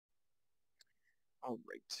Alright,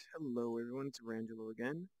 hello everyone, it's Rangelo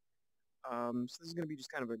again. So this is going to be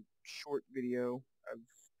just kind of a short video. I've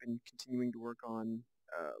been continuing to work on,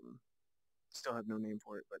 still have no name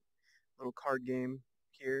for it, but a little card game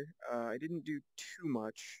here. I didn't do too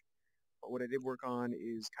much, but what I did work on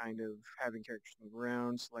is kind of having characters move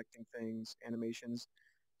around, selecting things, animations.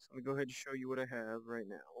 So let me go ahead and show you what I have right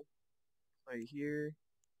now. Play here,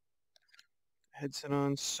 headset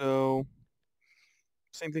on, so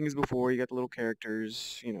same thing as before, you got the little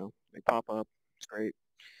characters, they pop up, it's great.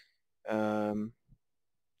 Um,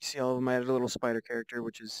 You see all of them. I added a little spider character,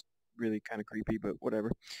 which is really kind of creepy, but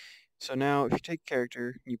whatever. So now if you take a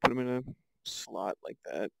character, you put them in a slot like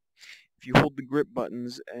that. If you hold the grip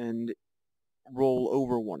buttons and roll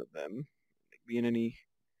over one of them, be in any,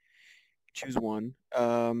 choose one,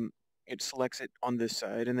 it selects it on this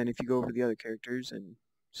side. And then if you go over to the other characters and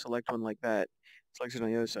select one like that, it selects it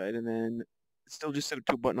on the other side. And then it's still just set up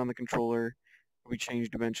to a button on the controller. It'll be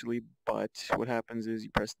changed eventually, but what happens is you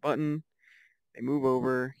press the button, they move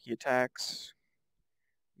over, he attacks,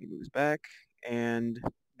 he moves back, and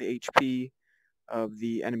the HP of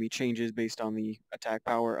the enemy changes based on the attack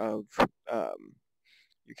power of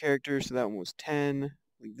your character. So that one was 10. I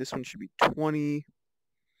believe this one should be 20.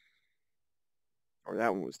 Or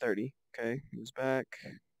that one was 30. Okay, moves back.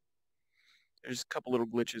 There's a couple little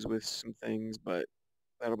glitches with some things, but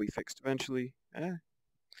that'll be fixed eventually.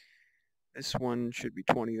 This one should be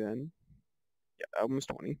 20 then. Yeah, that one was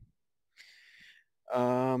 20.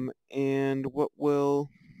 And what will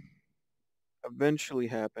eventually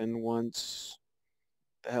happen once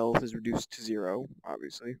the health is reduced to 0,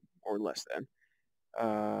 obviously, or less than.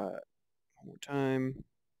 One more time.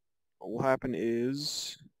 What will happen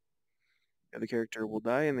is the other character will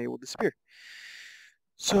die and they will disappear.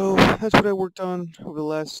 So that's what I worked on over the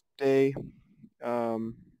last day.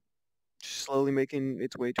 Um, slowly making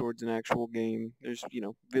its way towards an actual game. There's,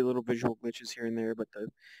 little visual glitches here and there, but the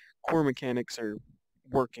core mechanics are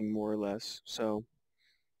working more or less. So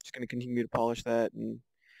just going to continue to polish that and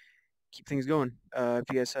keep things going. If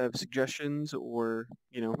you guys have suggestions or,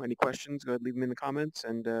 any questions, go ahead and leave them in the comments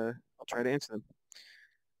and I'll try to answer them.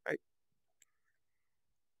 All right.